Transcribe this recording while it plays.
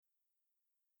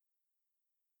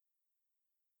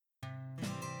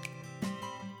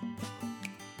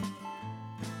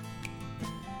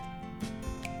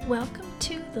Welcome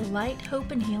to the Light,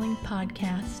 Hope, and Healing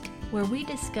podcast, where we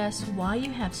discuss why you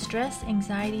have stress,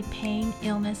 anxiety, pain,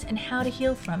 illness, and how to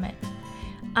heal from it.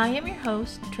 I am your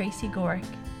host, Tracy Gorick.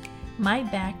 My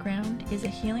background is a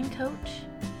healing coach,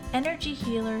 energy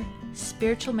healer,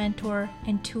 spiritual mentor,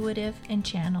 intuitive, and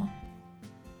channel.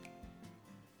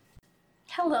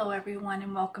 Hello, everyone,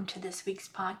 and welcome to this week's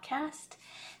podcast.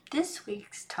 This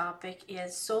week's topic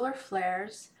is solar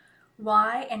flares,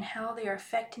 why and how they are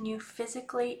affecting you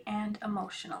physically and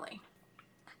emotionally.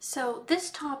 So this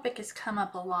topic has come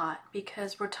up a lot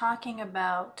because we're talking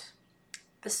about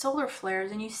the solar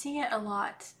flares, and you see it a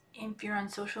lot if you're on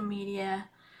social media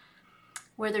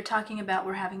where they're talking about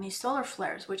we're having these solar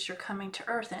flares which are coming to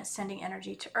Earth and it's sending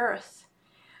energy to Earth.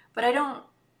 But I don't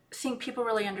think people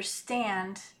really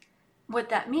understand what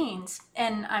that means.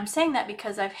 And I'm saying that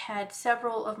because I've had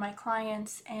several of my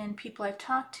clients and people I've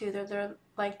talked to, they're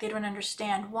like, they don't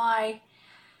understand why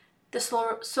the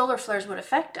solar flares would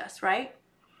affect us, right?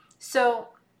 So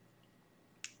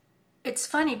it's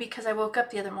funny because I woke up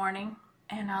the other morning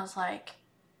and I was like,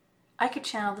 I could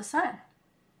channel the sun.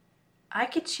 I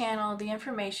could channel the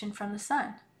information from the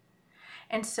sun.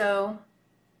 And so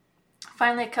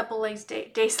finally, a couple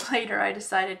days later, I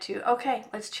decided okay,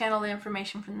 let's channel the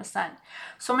information from the sun.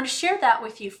 So I'm going to share that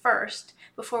with you first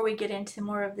before we get into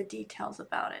more of the details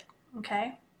about it,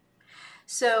 okay?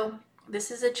 So this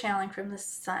is a channeling from the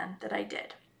sun that I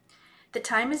did. The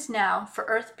time is now for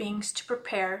Earth beings to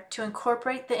prepare to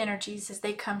incorporate the energies as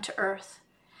they come to Earth.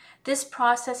 This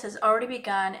process has already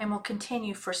begun and will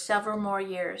continue for several more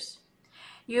years.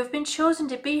 You have been chosen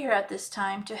to be here at this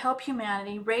time to help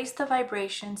humanity raise the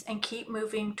vibrations and keep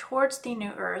moving towards the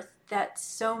new Earth that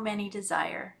so many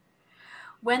desire.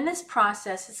 When this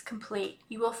process is complete,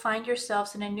 you will find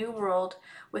yourselves in a new world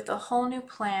with a whole new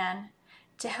plan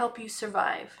to help you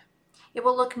survive. It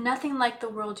will look nothing like the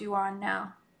world you are on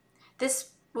now.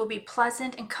 This will be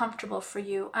pleasant and comfortable for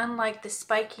you, unlike the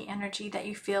spiky energy that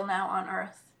you feel now on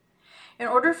Earth. In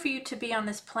order for you to be on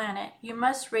this planet, you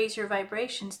must raise your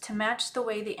vibrations to match the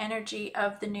way the energy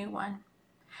of the new one.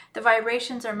 The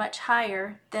vibrations are much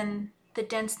higher than the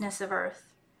denseness of Earth.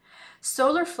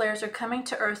 Solar flares are coming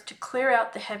to Earth to clear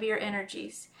out the heavier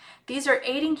energies. These are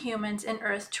aiding humans and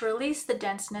Earth to release the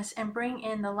denseness and bring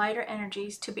in the lighter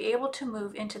energies to be able to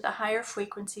move into the higher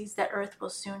frequencies that Earth will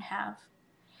soon have.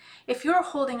 If you are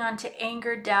holding on to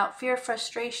anger, doubt, fear,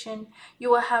 frustration,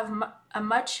 you will have a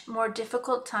much more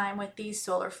difficult time with these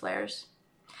solar flares.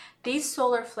 These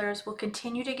solar flares will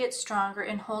continue to get stronger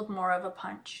and hold more of a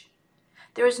punch.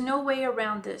 There is no way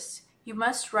around this. You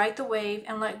must ride the wave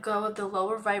and let go of the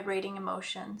lower vibrating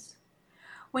emotions.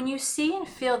 When you see and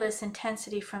feel this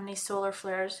intensity from these solar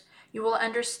flares, you will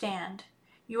understand.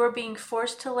 You are being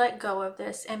forced to let go of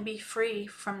this and be free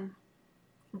from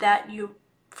that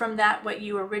what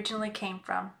you originally came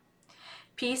from.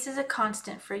 Peace is a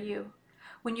constant for you.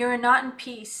 When you are not in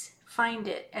peace, find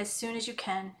it as soon as you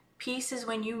can. Peace is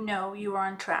when you know you are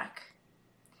on track.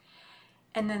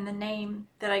 And then the name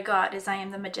that I got is I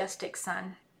Am the Majestic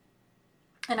Sun.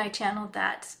 And I channeled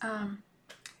that on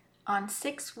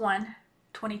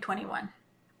 6/1/2021.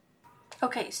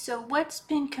 Okay, so what's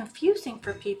been confusing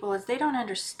for people is they don't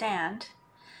understand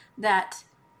that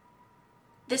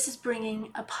this is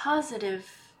bringing a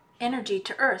positive energy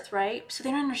to Earth, right? So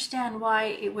they don't understand why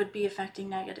it would be affecting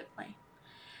negatively.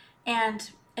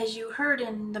 And as you heard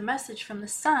in the message from the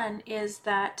sun is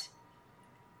that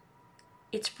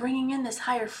it's bringing in this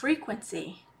higher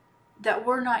frequency that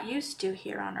we're not used to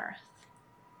here on Earth.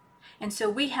 And so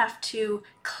we have to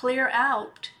clear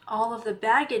out all of the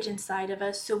baggage inside of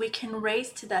us so we can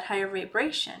raise to that higher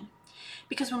vibration.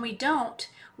 Because when we don't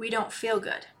feel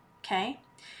good, okay?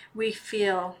 We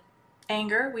feel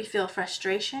anger, we feel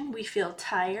frustration, we feel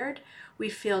tired, we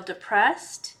feel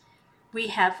depressed, we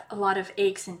have a lot of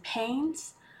aches and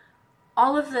pains.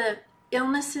 All of the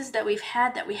illnesses that we've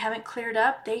had that we haven't cleared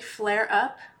up, they flare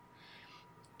up.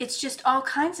 It's just all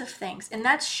kinds of things, and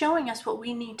that's showing us what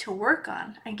we need to work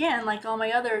on. Again, like all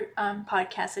my other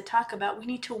podcasts I talk about, we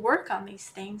need to work on these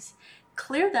things,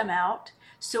 clear them out,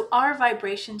 so our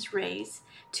vibrations raise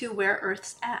to where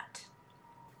Earth's at.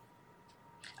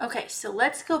 Okay, so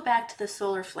let's go back to the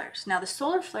solar flares. Now, the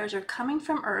solar flares are coming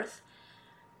from Earth.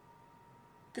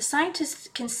 The scientists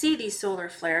can see these solar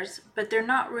flares, but they're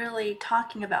not really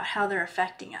talking about how they're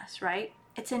affecting us, right?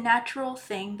 It's a natural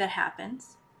thing that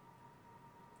happens.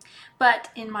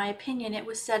 But in my opinion, it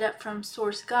was set up from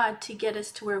Source God to get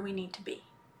us to where we need to be,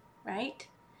 right?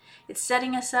 It's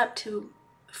setting us up to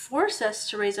force us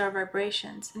to raise our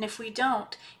vibrations. And if we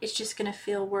don't, it's just going to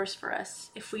feel worse for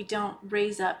us if we don't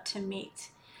raise up to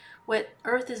meet what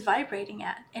Earth is vibrating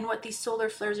at and what these solar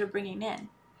flares are bringing in.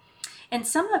 And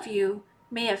some of you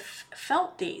may have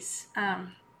felt these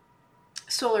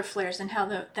solar flares and how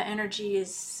the energy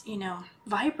is,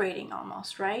 vibrating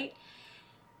almost, right?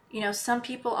 Some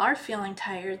people are feeling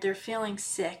tired, they're feeling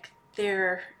sick,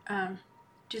 they're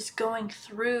just going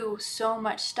through so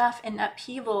much stuff and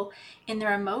upheaval in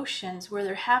their emotions where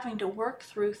they're having to work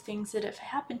through things that have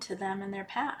happened to them in their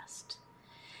past.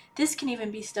 This can even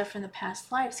be stuff from the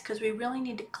past lives, because we really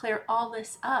need to clear all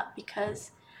this up,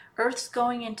 because Earth's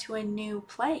going into a new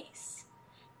place,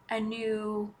 a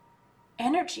new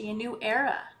energy, a new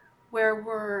era where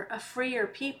we're a freer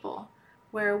people,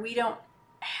 where we don't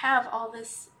have all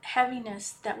this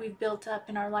heaviness that we've built up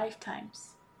in our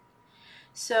lifetimes.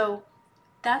 So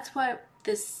that's why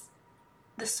the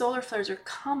solar flares are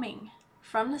coming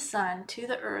from the sun to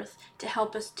the earth to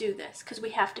help us do this, because we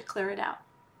have to clear it out.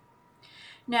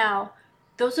 Now,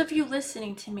 those of you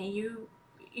listening to me, you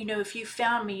if you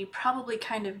found me, you probably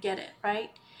kind of get it,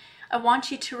 right? I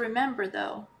want you to remember,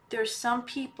 though, there's some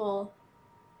people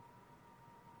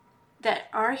that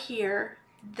are here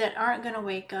that aren't going to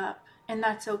wake up, and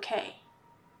that's okay.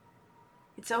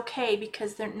 It's okay,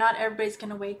 because not everybody's going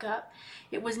to wake up.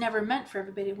 It was never meant for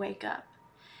everybody to wake up.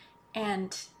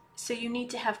 And so you need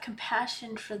to have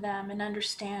compassion for them and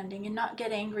understanding, and not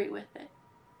get angry with it.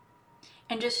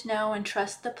 And just know and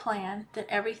trust the plan that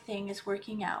everything is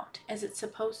working out as it's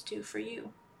supposed to for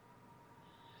you.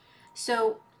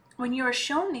 So when you are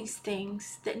shown these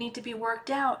things that need to be worked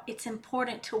out, it's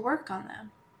important to work on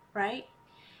them, right?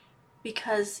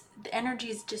 Because the energy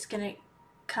is just going to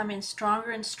come in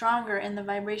stronger and stronger, and the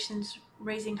vibrations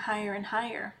raising higher and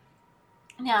higher.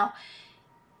 Now,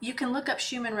 you can look up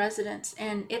Schumann resonance,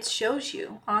 and it shows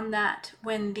you on that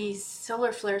when these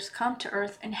solar flares come to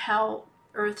Earth and how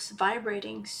Earth's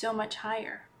vibrating so much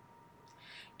higher.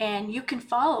 And you can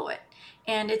follow it.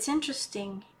 And it's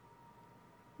interesting.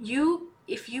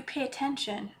 If you pay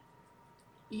attention,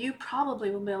 you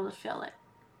probably will be able to feel it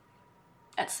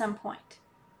at some point.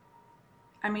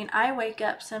 I mean, I wake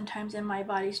up sometimes and my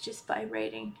body's just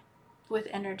vibrating with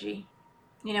energy,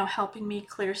 helping me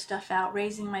clear stuff out,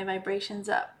 raising my vibrations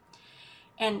up.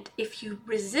 And if you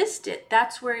resist it,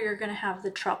 that's where you're going to have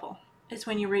the trouble. It's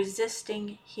when you're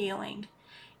resisting healing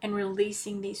and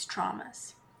releasing these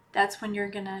traumas. That's when you're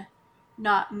going to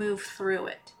not move through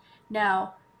it.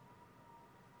 Now,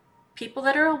 people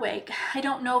that are awake, I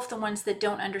don't know if the ones that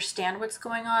don't understand what's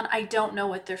going on, I don't know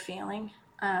what they're feeling.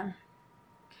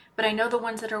 But I know the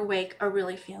ones that are awake are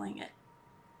really feeling it.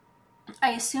 I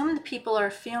assume the people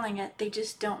are feeling it, they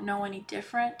just don't know any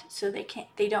different, so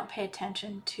they don't pay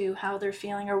attention to how they're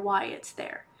feeling or why it's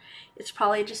there. It's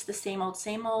probably just the same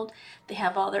old. They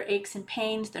have all their aches and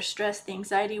pains, their stress, the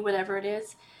anxiety, whatever it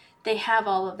is. They have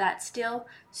all of that still,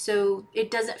 so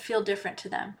it doesn't feel different to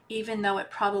them, even though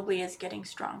it probably is getting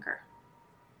stronger.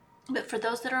 But for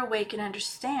those that are awake and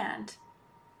understand,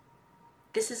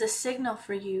 this is a signal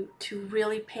for you to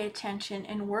really pay attention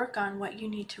and work on what you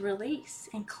need to release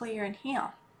and clear and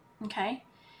heal. Okay?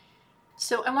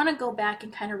 So I want to go back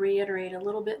and kind of reiterate a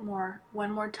little bit more,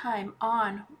 one more time,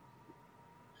 on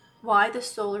why the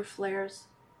solar flares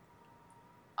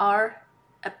are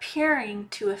appearing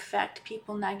to affect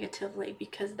people negatively,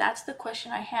 because that's the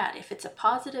question I had. If it's a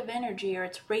positive energy or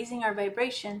it's raising our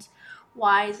vibrations,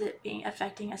 why is it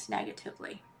affecting us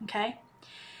negatively? Okay?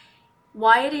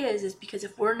 Why it is because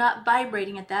if we're not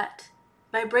vibrating at that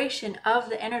vibration of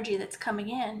the energy that's coming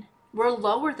in, we're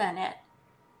lower than it.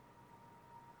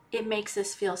 It makes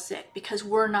us feel sick because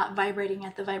we're not vibrating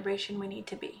at the vibration we need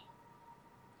to be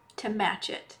to match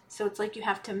it. So it's like you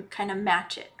have to kind of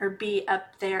match it or be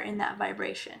up there in that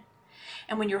vibration.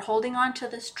 And when you're holding on to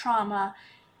this trauma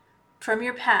from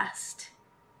your past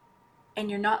and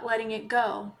you're not letting it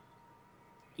go,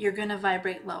 you're going to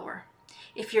vibrate lower.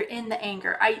 If you're in the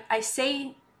anger, I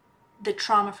say the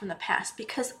trauma from the past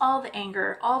because all the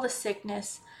anger, all the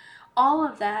sickness, all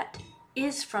of that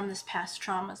is from this past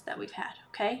traumas that we've had,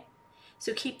 okay?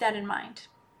 So keep that in mind.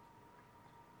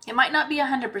 It might not be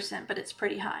 100%, but it's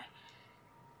pretty high.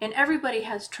 And everybody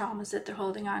has traumas that they're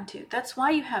holding on to. That's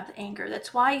why you have the anger.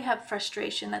 That's why you have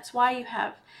frustration. That's why you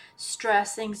have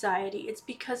stress, anxiety. It's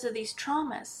because of these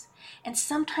traumas. And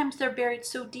sometimes they're buried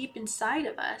so deep inside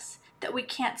of us that we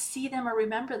can't see them or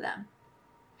remember them.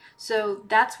 So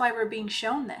that's why we're being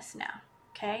shown this now,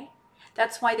 okay?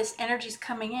 That's why this energy is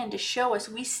coming in to show us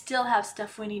we still have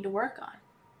stuff we need to work on.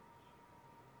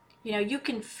 You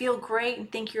can feel great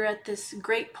and think you're at this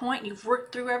great point, you've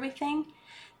worked through everything.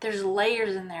 There's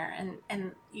layers in there,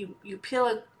 and you peel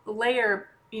a layer,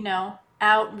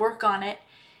 out, work on it,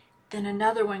 then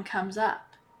another one comes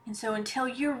up. And so until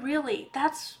you're really,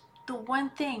 that's the one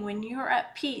thing, when you're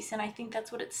at peace, and I think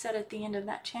that's what it said at the end of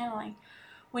that channeling,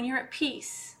 when you're at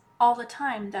peace all the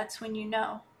time, that's when you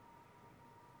know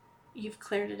you've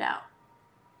cleared it out.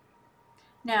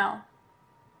 Now,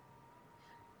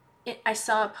 I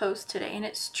saw a post today, and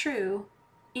it's true,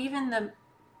 even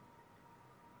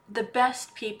the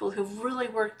best people who've really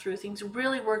worked through things,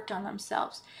 really worked on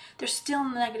themselves, they're still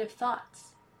negative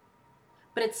thoughts.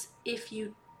 But it's if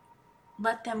you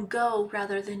let them go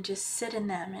rather than just sit in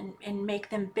them and make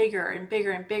them bigger and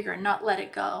bigger and bigger and not let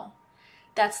it go.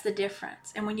 That's the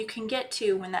difference. And when you can get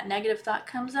to, when that negative thought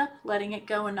comes up, letting it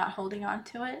go and not holding on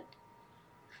to it,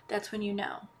 that's when you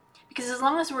know. Because as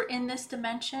long as we're in this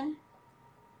dimension,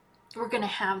 we're going to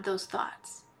have those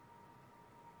thoughts.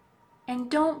 And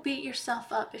don't beat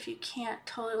yourself up if you can't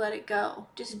totally let it go.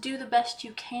 Just do the best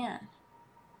you can.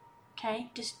 Okay?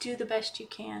 Just do the best you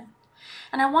can.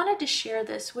 And I wanted to share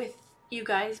this with you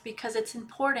guys because it's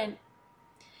important.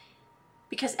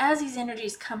 Because as these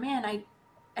energies come in,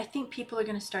 I think people are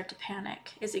going to start to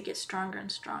panic as it gets stronger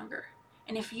and stronger.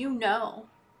 And if you know,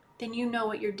 then you know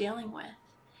what you're dealing with.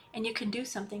 And you can do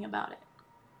something about it.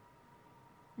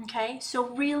 Okay? So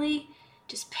really,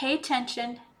 just pay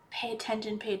attention. Pay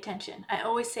attention, pay attention. I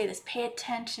always say this, pay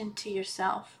attention to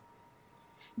yourself.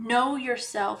 Know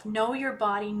yourself, know your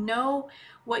body, know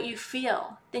what you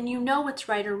feel. Then you know what's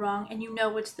right or wrong, and you know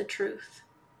what's the truth.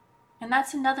 And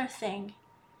that's another thing.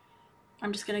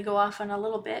 I'm just going to go off on a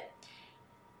little bit.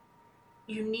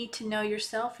 You need to know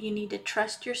yourself. You need to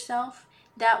trust yourself.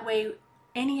 That way,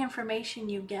 any information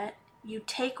you get, you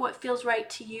take what feels right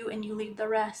to you and you leave the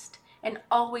rest. And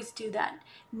always do that.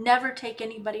 Never take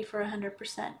anybody for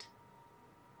 100%.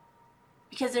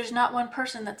 Because there's not one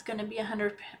person that's going to be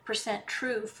 100%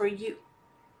 true for you.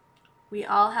 We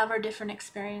all have our different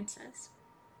experiences.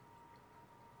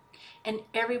 And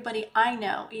everybody I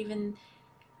know, even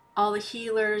all the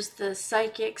healers, the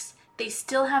psychics, they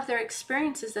still have their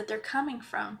experiences that they're coming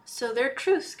from. So their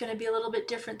truth's going to be a little bit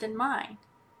different than mine.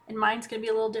 And mine's going to be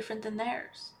a little different than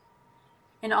theirs.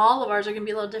 And all of ours are going to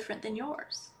be a little different than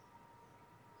yours.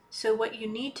 So what you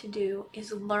need to do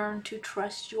is learn to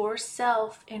trust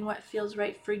yourself in what feels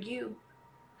right for you.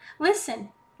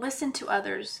 Listen to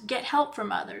others, get help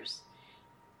from others.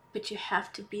 But you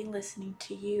have to be listening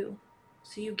to you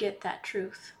so you get that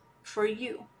truth for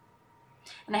you.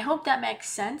 And I hope that makes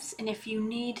sense. And if you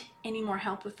need any more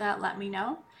help with that, let me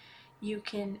know. You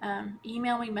can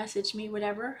email me, message me,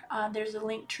 whatever. There's a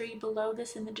link tree below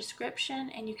this in the description,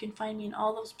 and you can find me in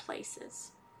all those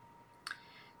places.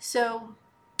 So,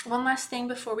 one last thing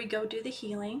before we go do the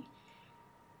healing.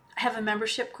 I have a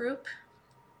membership group.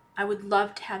 I would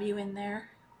love to have you in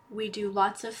there. We do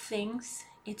lots of things.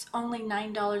 It's only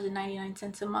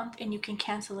 $9.99 a month, and you can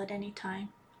cancel at any time.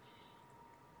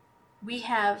 We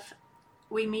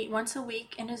meet once a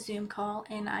week in a Zoom call,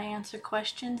 and I answer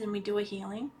questions, and we do a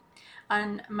healing.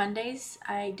 On Mondays,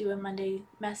 I do a Monday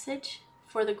message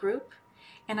for the group,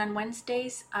 and on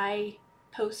Wednesdays, I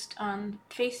post on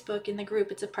Facebook in the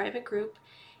group. It's a private group,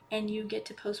 and you get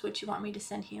to post what you want me to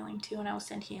send healing to, and I will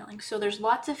send healing. So there's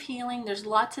lots of healing, there's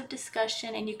lots of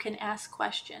discussion, and you can ask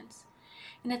questions.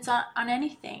 And it's on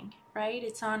anything, right?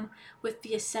 It's on with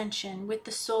the ascension, with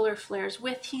the solar flares,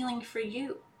 with healing for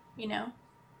you, you know?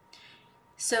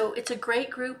 So it's a great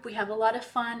group. We have a lot of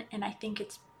fun, and I think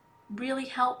it's really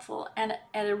helpful and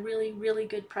at a really, really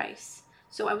good price.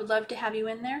 So I would love to have you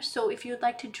in there. So if you would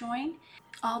like to join,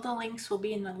 all the links will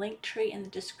be in the link tree in the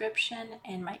description,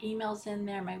 and my email's in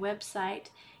there, my website,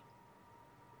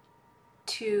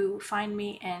 to find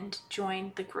me and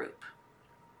join the group.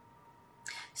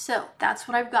 So that's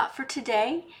what I've got for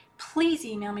today. Please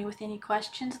email me with any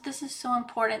questions. This is so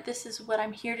important. This is what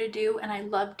I'm here to do, and I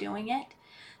love doing it.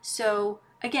 So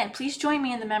again, please join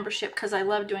me in the membership because I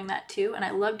love doing that too, and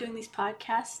I love doing these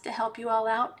podcasts to help you all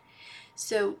out.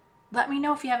 So let me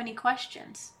know if you have any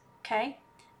questions, okay?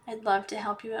 I'd love to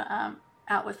help you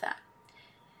out with that.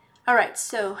 All right,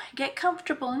 so get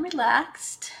comfortable and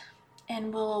relaxed,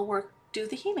 and we'll do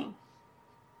the healing.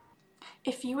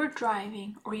 If you are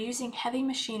driving or using heavy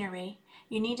machinery,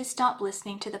 you need to stop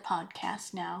listening to the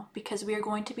podcast now because we are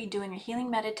going to be doing a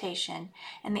healing meditation,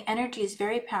 and the energy is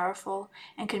very powerful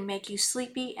and can make you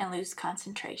sleepy and lose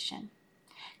concentration.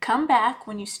 Come back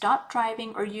when you stop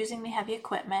driving or using the heavy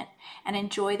equipment and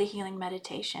enjoy the healing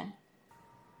meditation.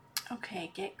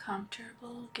 Okay, get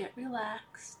comfortable, get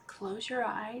relaxed, close your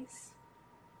eyes.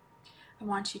 I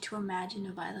want you to imagine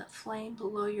a violet flame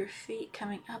below your feet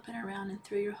coming up and around and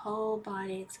through your whole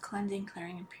body. It's cleansing,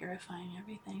 clearing, and purifying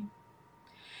everything.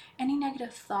 Any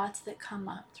negative thoughts that come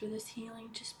up through this healing,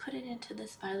 just put it into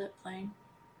this violet flame.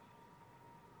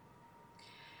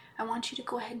 I want you to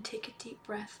go ahead and take a deep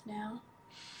breath now.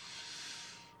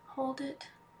 Hold it,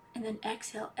 and then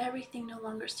exhale everything no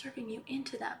longer serving you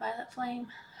into that violet flame.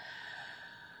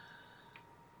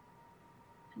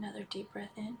 Another deep breath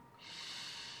in.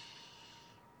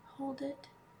 Hold it,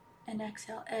 and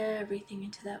exhale everything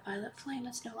into that violet flame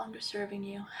that's no longer serving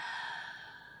you.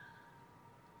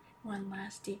 One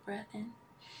last deep breath in.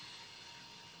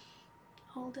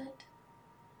 Hold it,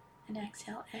 and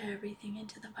exhale everything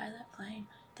into the violet flame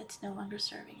that's no longer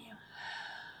serving you.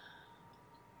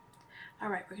 All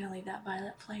right, we're going to leave that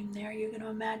violet flame there. You're going to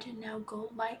imagine now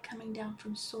gold light coming down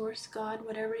from Source, God,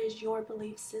 whatever it is your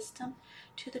belief system,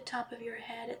 to the top of your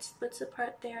head. It splits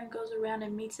apart there and goes around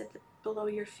and meets below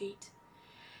your feet.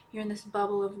 You're in this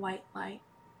bubble of white light.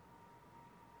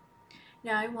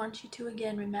 Now I want you to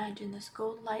again imagine this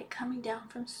gold light coming down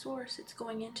from Source. It's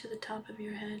going into the top of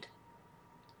your head.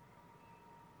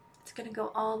 It's going to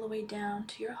go all the way down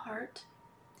to your heart.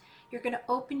 You're going to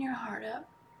open your heart up.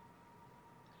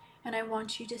 And I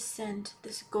want you to send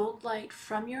this gold light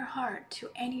from your heart to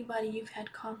anybody you've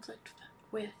had conflict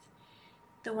with.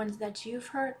 The ones that you've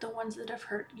hurt, the ones that have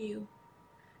hurt you.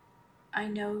 I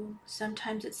know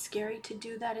sometimes it's scary to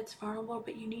do that, it's vulnerable,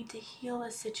 but you need to heal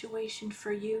a situation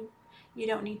for you. You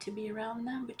don't need to be around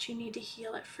them, but you need to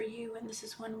heal it for you, and this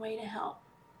is one way to help.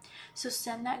 So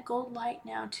send that gold light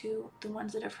now to the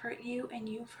ones that have hurt you and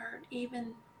you've hurt.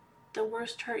 Even the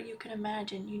worst hurt you can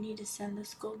imagine, you need to send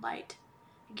this gold light.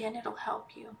 Again, it'll help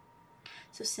you.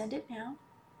 So send it now.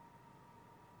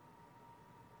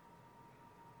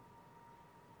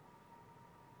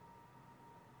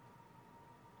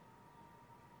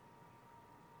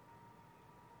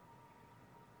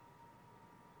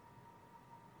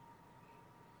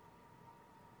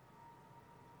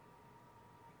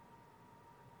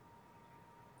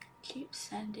 Keep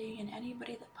sending, and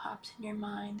anybody that pops in your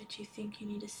mind that you think you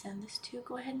need to send this to,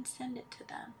 go ahead and send it to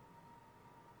them.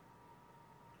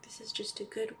 This is just a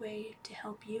good way to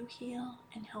help you heal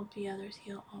and help the others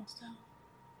heal also.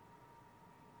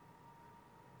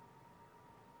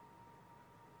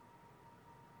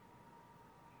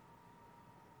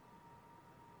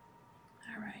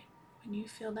 All right, when you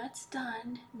feel that's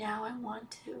done, now I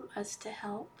want us to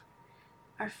help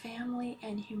our family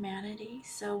and humanity.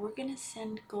 So we're going to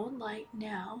send gold light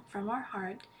now from our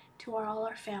heart to all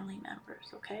our family members,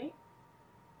 okay?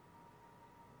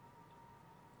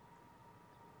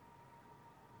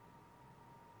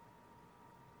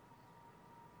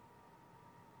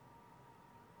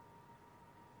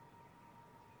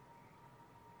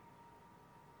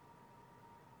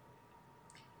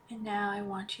 And now I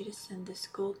want you to send this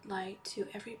gold light to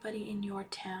everybody in your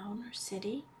town or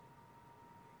city.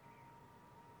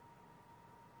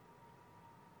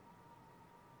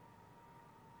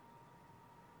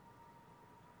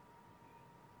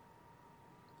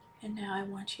 And now I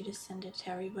want you to send it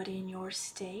to everybody in your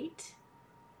state.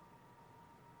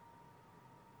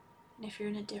 And if you're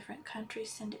in a different country,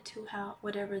 send it to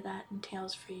whatever that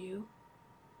entails for you.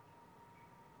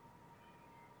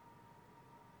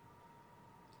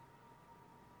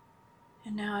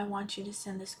 And now I want you to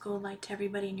send this gold light to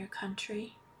everybody in your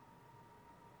country.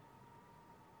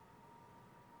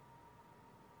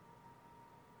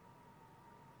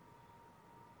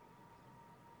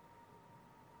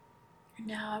 And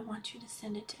now I want you to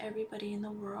send it to everybody in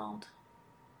the world.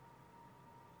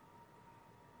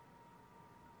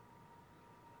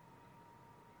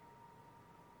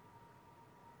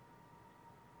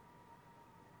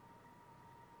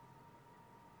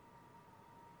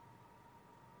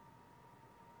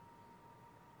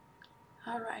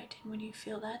 Alright, and when you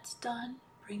feel that's done,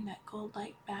 bring that gold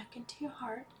light back into your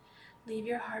heart. Leave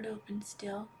your heart open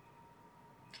still.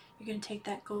 You're going to take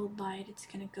that gold light, it's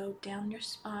going to go down your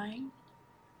spine.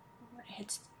 When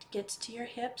it gets to your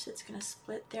hips, it's going to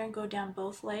split there and go down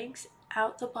both legs,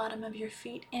 out the bottom of your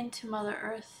feet into Mother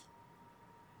Earth.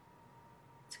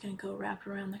 It's going to go wrap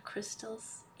around the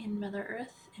crystals in Mother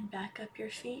Earth and back up your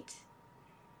feet.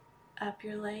 Up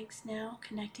your legs now,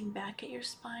 connecting back at your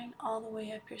spine, all the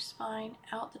way up your spine,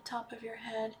 out the top of your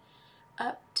head,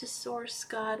 up to Source,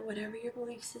 God, whatever your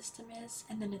belief system is,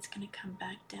 and then it's going to come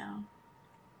back down.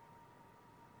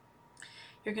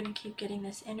 You're going to keep getting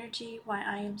this energy while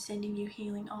I am sending you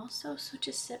healing also, so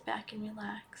just sit back and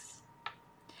relax.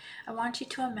 I want you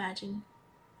to imagine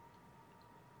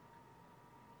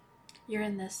you're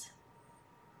in this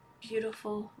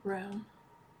beautiful room.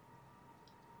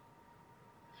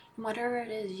 And whatever it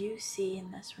is you see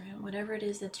in this room, whatever it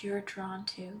is that you're drawn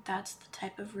to, that's the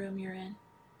type of room you're in.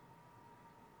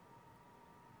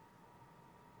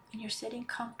 And you're sitting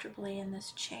comfortably in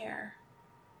this chair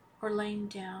or laying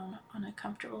down on a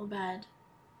comfortable bed,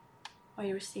 while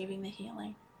you're receiving the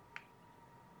healing.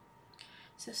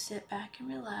 So sit back and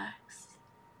relax,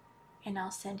 and I'll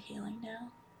send healing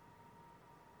now.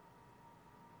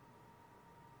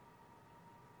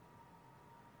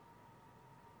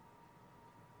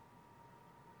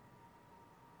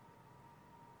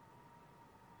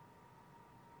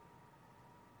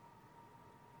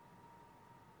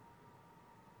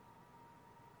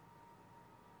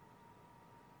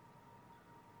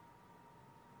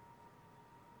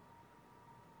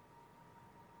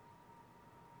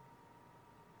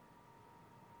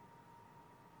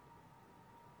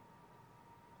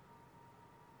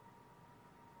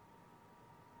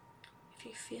 If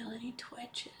you feel any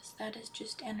twitches, that is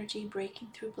just energy breaking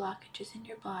through blockages in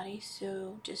your body,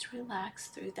 so just relax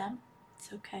through them.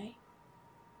 It's okay.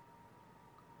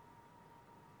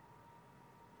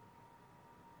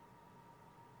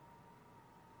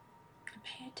 And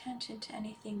pay attention to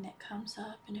anything that comes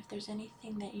up, and if there's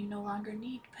anything that you no longer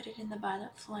need, put it in the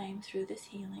violet flame through this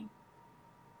healing.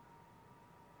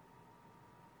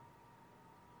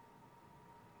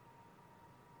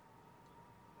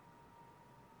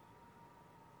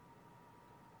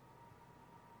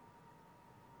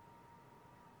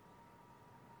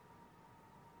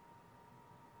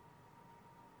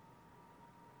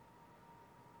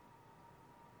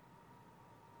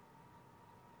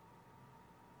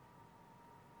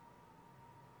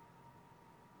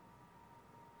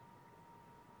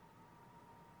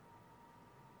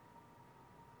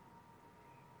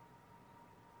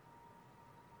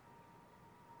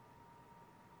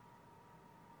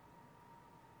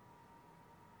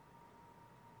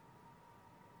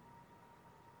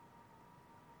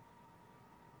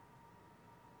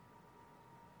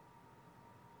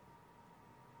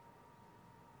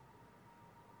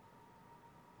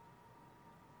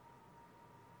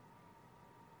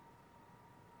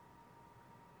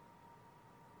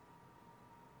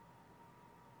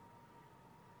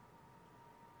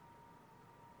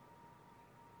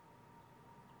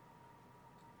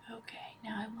 Okay,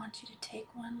 now I want you to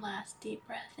take one last deep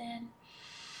breath in,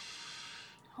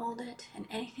 hold it, and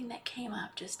anything that came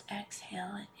up, just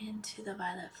exhale it into the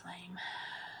violet flame.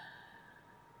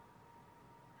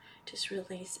 Just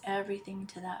release everything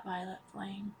to that violet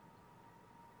flame.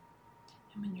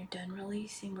 And when you're done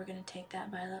releasing, we're going to take that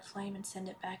violet flame and send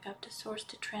it back up to Source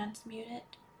to transmute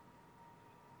it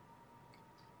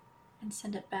and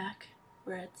send it back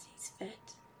where it sees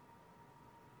fit.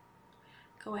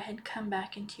 Go ahead, come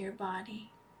back into your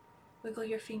body. Wiggle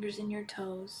your fingers and your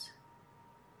toes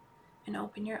and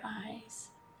open your eyes.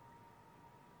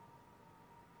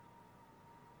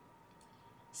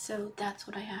 So that's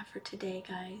what I have for today,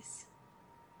 guys.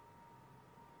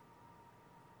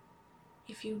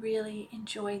 If you really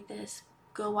enjoyed this,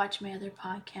 go watch my other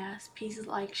podcasts. Please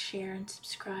like, share, and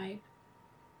subscribe.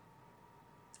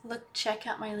 Check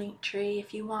out my Linktree.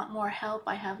 If you want more help,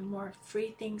 I have more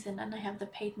free things, and then I have the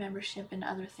paid membership and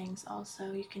other things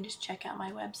also. You can just check out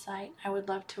my website. I would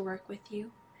love to work with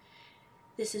you.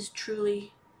 This is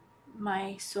truly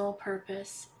my sole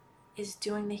purpose, is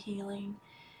doing the healing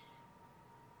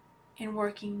and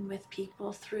working with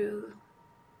people through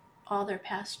all their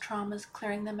past traumas,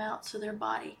 clearing them out so their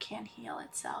body can heal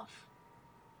itself.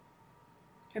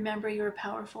 Remember, you're a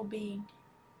powerful being.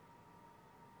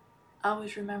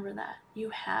 Always remember that. You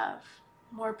have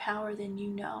more power than you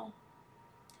know.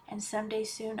 And someday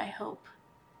soon, I hope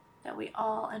that we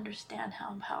all understand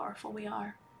how powerful we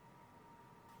are.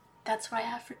 That's what I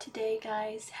have for today,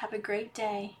 guys. Have a great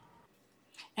day.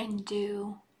 And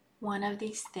do one of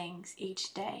these things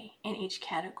each day in each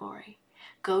category.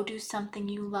 Go do something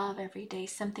you love every day,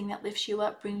 something that lifts you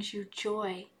up, brings you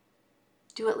joy.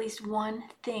 Do at least one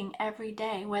thing every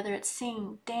day, whether it's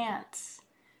sing, dance,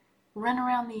 run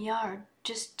around the yard.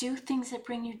 Just do things that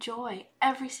bring you joy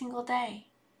every single day.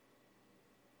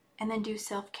 And then do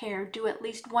self-care. Do at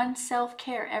least one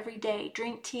self-care every day.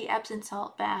 Drink tea, Epsom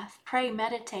salt bath, pray,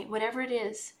 meditate, whatever it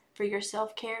is for your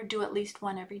self-care, do at least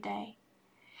one every day.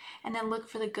 And then look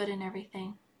for the good in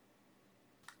everything.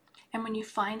 And when you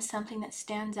find something that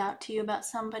stands out to you about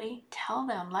somebody, tell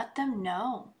them, let them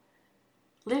know.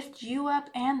 Lift you up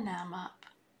and them up.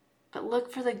 But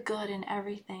look for the good in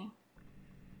everything.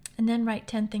 And then write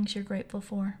 10 things you're grateful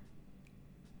for.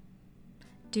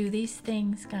 Do these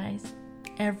things, guys,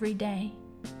 every day,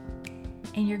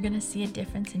 and you're going to see a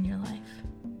difference in your life.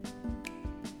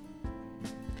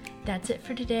 That's it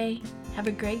for today. Have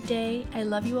a great day. I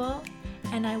love you all,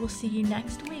 and I will see you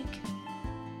next week.